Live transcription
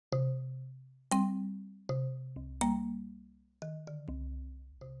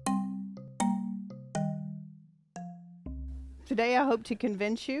Today I hope to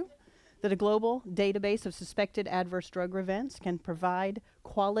convince you that a global database of suspected adverse drug events can provide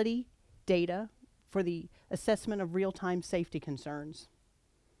quality data for the assessment of real-time safety concerns.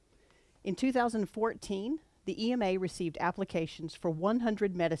 In 2014, the EMA received applications for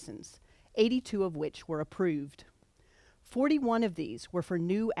 100 medicines, 82 of which were approved. 41 of these were for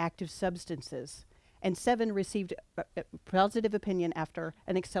new active substances, and 7 received a positive opinion after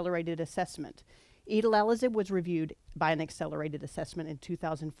an accelerated assessment. Etalalizib was reviewed by an accelerated assessment in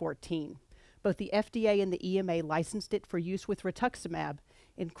 2014. Both the FDA and the EMA licensed it for use with rituximab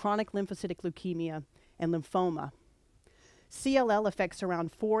in chronic lymphocytic leukemia and lymphoma. CLL affects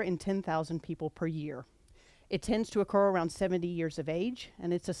around 4 in 10,000 people per year. It tends to occur around 70 years of age,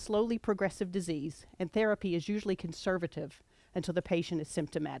 and it's a slowly progressive disease, and therapy is usually conservative until the patient is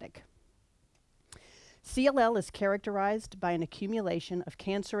symptomatic. CLL is characterized by an accumulation of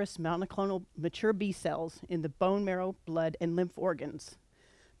cancerous monoclonal mature B cells in the bone marrow, blood, and lymph organs.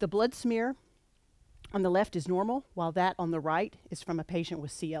 The blood smear on the left is normal, while that on the right is from a patient with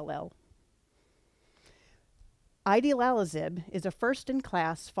CLL. Idelalisib is a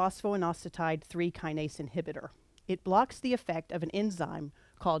first-in-class phosphoinositide 3 kinase inhibitor. It blocks the effect of an enzyme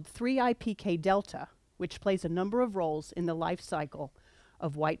called 3-IPK delta, which plays a number of roles in the life cycle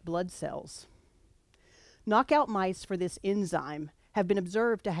of white blood cells. Knockout mice for this enzyme have been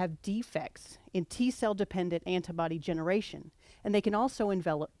observed to have defects in T-cell-dependent antibody generation, and they can also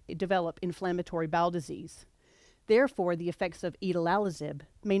develop inflammatory bowel disease. Therefore, the effects of idelalisib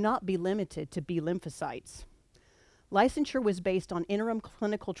may not be limited to B lymphocytes. Licensure was based on interim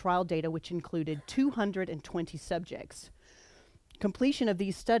clinical trial data, which included 220 subjects. Completion of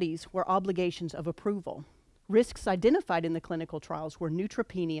these studies were obligations of approval. Risks identified in the clinical trials were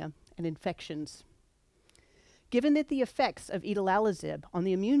neutropenia and infections. Given that the effects of idelalisib on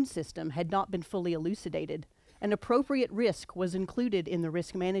the immune system had not been fully elucidated, an appropriate risk was included in the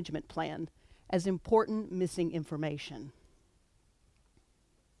risk management plan as important missing information.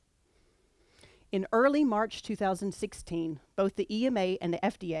 In early March 2016, both the EMA and the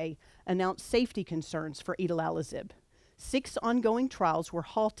FDA announced safety concerns for idelalisib. 6 ongoing trials were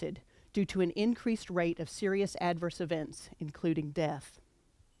halted due to an increased rate of serious adverse events, including death.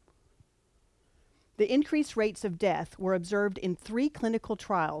 The increased rates of death were observed in 3 clinical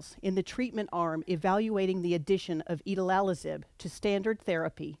trials in the treatment arm evaluating the addition of idelalisib to standard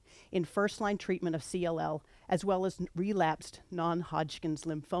therapy in first-line treatment of CLL, as well as relapsed non-Hodgkin's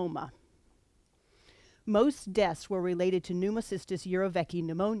lymphoma. Most deaths were related to pneumocystis jirovecii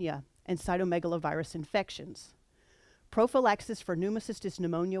pneumonia and cytomegalovirus infections. Prophylaxis for pneumocystis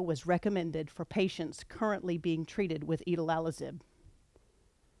pneumonia was recommended for patients currently being treated with idelalisib.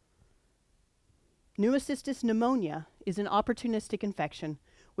 Pneumocystis pneumonia is an opportunistic infection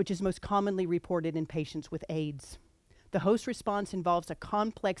which is most commonly reported in patients with AIDS. The host response involves a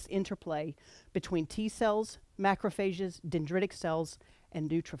complex interplay between T cells, macrophages, dendritic cells,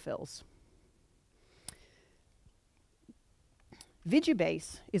 and neutrophils.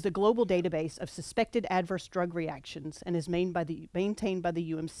 VigiBase is a global database of suspected adverse drug reactions and is maintained by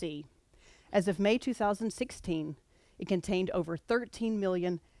the UMC. As of May 2016, it contained over 13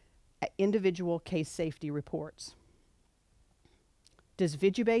 million individual case safety reports. Does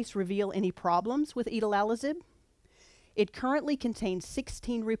VigiBase reveal any problems with idelalisib? It currently contains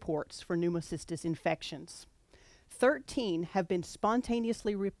 16 reports for pneumocystis infections. 13 have been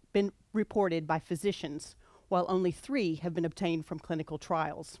spontaneously reported by physicians, while only 3 have been obtained from clinical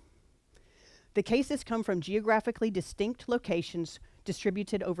trials. The cases come from geographically distinct locations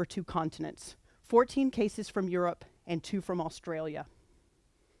distributed over 2 continents, 14 cases from Europe and 2 from Australia.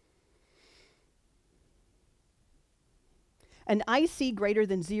 An IC greater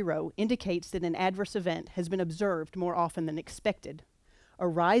than 0 indicates that an adverse event has been observed more often than expected. A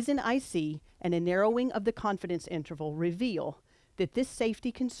rise in IC and a narrowing of the confidence interval reveal that this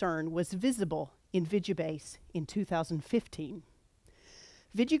safety concern was visible in VigiBase in 2015.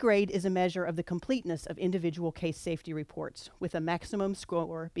 VigiGrade is a measure of the completeness of individual case safety reports, with a maximum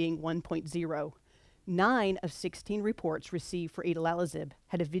score being 1.0. 9 of 16 reports received for idelalisib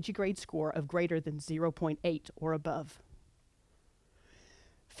had a VigiGrade score of greater than 0.8 or above.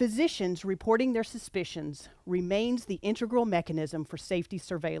 Physicians reporting their suspicions remains the integral mechanism for safety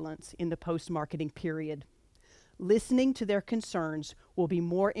surveillance in the post-marketing period. Listening to their concerns will be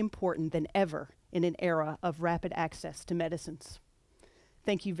more important than ever in an era of rapid access to medicines.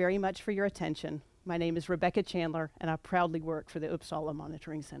 Thank you very much for your attention. My name is Rebecca Chandler, and I proudly work for the Uppsala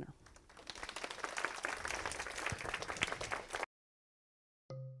Monitoring Center.